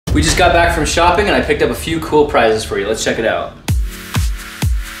We just got back from shopping and I picked up a few cool prizes for you. Let's check it out.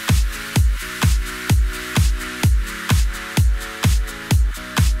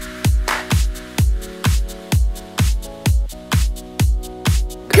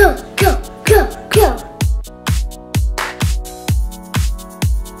 Go, go, go, go.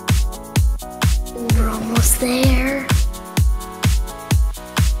 We're almost there.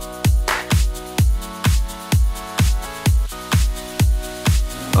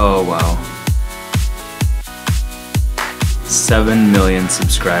 Oh wow. 7 million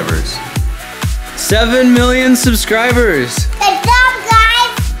subscribers. 7 million subscribers! Good job,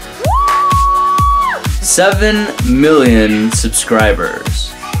 guys! Woo! 7 million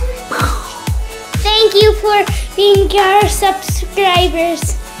subscribers. Thank you for being our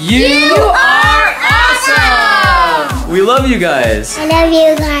subscribers. You are awesome! We love you guys. I love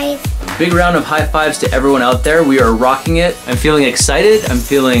you guys. Big round of high fives to everyone out there. We are rocking it. I'm feeling excited, I'm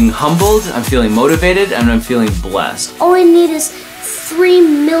feeling humbled, I'm feeling motivated, and I'm feeling blessed. All we need is 3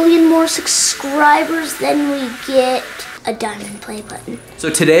 million more subscribers, then we get a diamond play button. So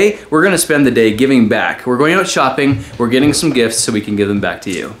today, we're gonna spend the day giving back. We're going out shopping, we're getting some gifts so we can give them back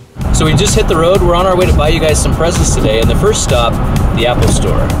to you. So we just hit the road, we're on our way to buy you guys some presents today, and the first stop, the Apple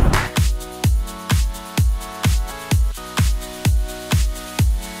Store.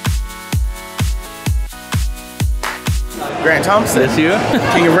 Grant Thompson. That's you?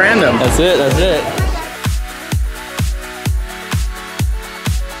 King of Random. That's it, that's it.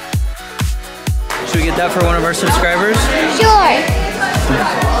 Should we get that for one of our subscribers? Sure.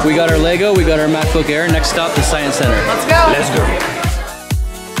 We got our Lego, we got our MacBook Air. Next stop, the Science Center. Let's go. Let's go.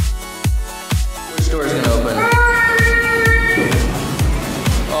 Which door is gonna open?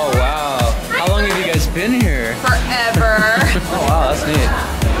 Oh wow. How long have you guys been here? Forever. Oh wow, that's neat.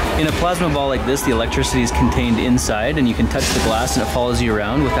 In a plasma ball like this, the electricity is contained inside and you can touch the glass and it follows you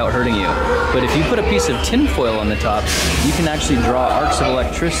around without hurting you. But if you put a piece of tin foil on the top, you can actually draw arcs of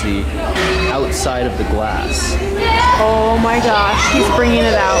electricity outside of the glass. Oh my gosh, he's bringing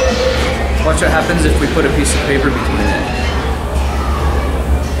it out. Watch what happens if we put a piece of paper between it.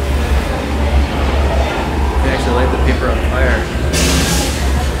 You can actually light the paper on fire.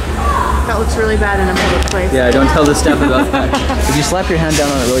 That looks really bad in a public place. Yeah, don't tell the staff about that. If you slap your hand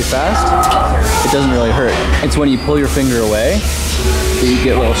down on it really fast, it doesn't really hurt. It's when you pull your finger away that you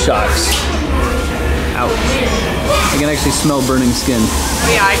get little shocks. Ouch. I can actually smell burning skin.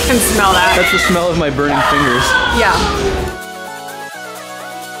 Yeah, I can smell that. That's the smell of my burning fingers. Yeah.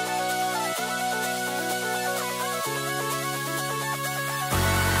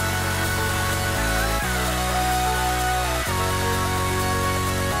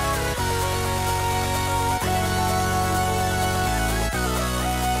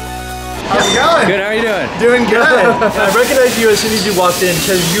 How's it going? Good, how are you doing? Doing good. I recognized you as soon as you walked in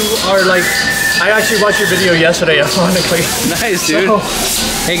because you are like, I actually watched your video yesterday, ironically. Nice, dude. So,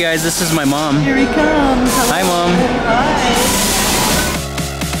 hey guys, this is my mom. Here he comes. Hello. Hi, Mom. Hi.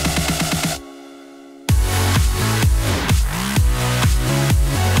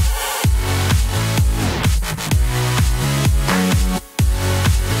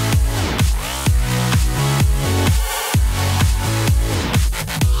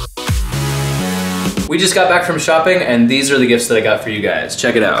 We just got back from shopping and these are the gifts that I got for you guys.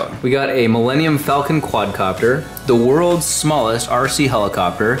 Check it out. We got a Millennium Falcon quadcopter, the world's smallest RC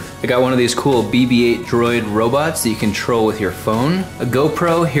helicopter. I got one of these cool BB-8 droid robots that you control with your phone, a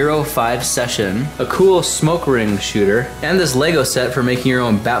GoPro Hero 5 Session, a cool smoke ring shooter, and this Lego set for making your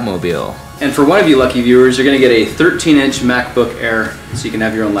own Batmobile. And for one of you lucky viewers, you're gonna get a 13-inch MacBook Air so you can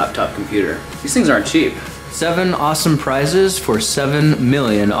have your own laptop computer. These things aren't cheap. 7 awesome prizes for 7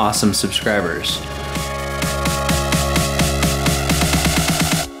 million awesome subscribers.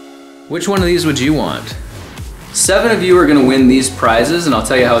 Which one of these would you want? 7 of you are gonna win these prizes and I'll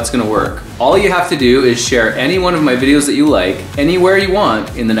tell you how it's gonna work. All you have to do is share any one of my videos that you like, anywhere you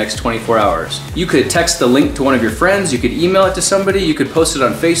want in the next 24 hours. You could text the link to one of your friends, you could email it to somebody, you could post it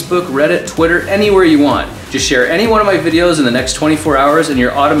on Facebook, Reddit, Twitter, anywhere you want. Just share any one of my videos in the next 24 hours and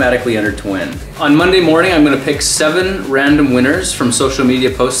you're automatically entered to win. On Monday morning, I'm gonna pick 7 random winners from social media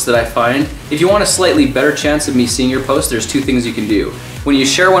posts that I find. If you want a slightly better chance of me seeing your post, there's 2 things you can do. When you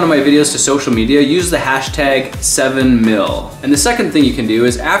share one of my videos to social media, use the hashtag 7mil. And the second thing you can do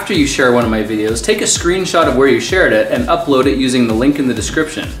is after you share one of my videos, take a screenshot of where you shared it and upload it using the link in the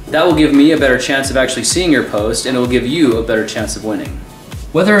description. That will give me a better chance of actually seeing your post and it will give you a better chance of winning.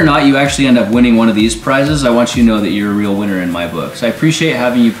 Whether or not you actually end up winning one of these prizes, I want you to know that you're a real winner in my books. I appreciate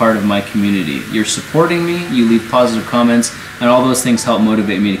having you part of my community. You're supporting me, you leave positive comments, and all those things help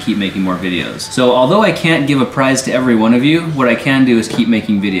motivate me to keep making more videos. So although I can't give a prize to every one of you, what I can do is keep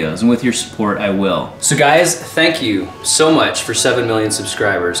making videos, and with your support, I will. So guys, thank you so much for 7 million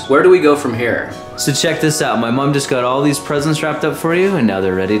subscribers. Where do we go from here? So check this out, my mom just got all these presents wrapped up for you, and now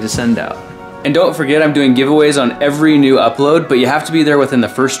they're ready to send out. And don't forget, I'm doing giveaways on every new upload, but you have to be there within the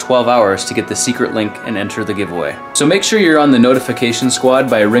first 12 hours to get the secret link and enter the giveaway. So make sure you're on the notification squad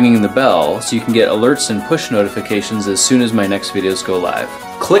by ringing the bell so you can get alerts and push notifications as soon as my next videos go live.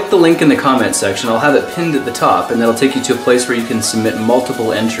 Click the link in the comment section, I'll have it pinned at the top, and that'll take you to a place where you can submit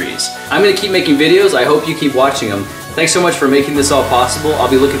multiple entries. I'm gonna keep making videos, I hope you keep watching them. Thanks so much for making this all possible. I'll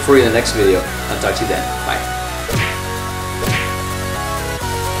be looking for you in the next video. I'll talk to you then. Bye.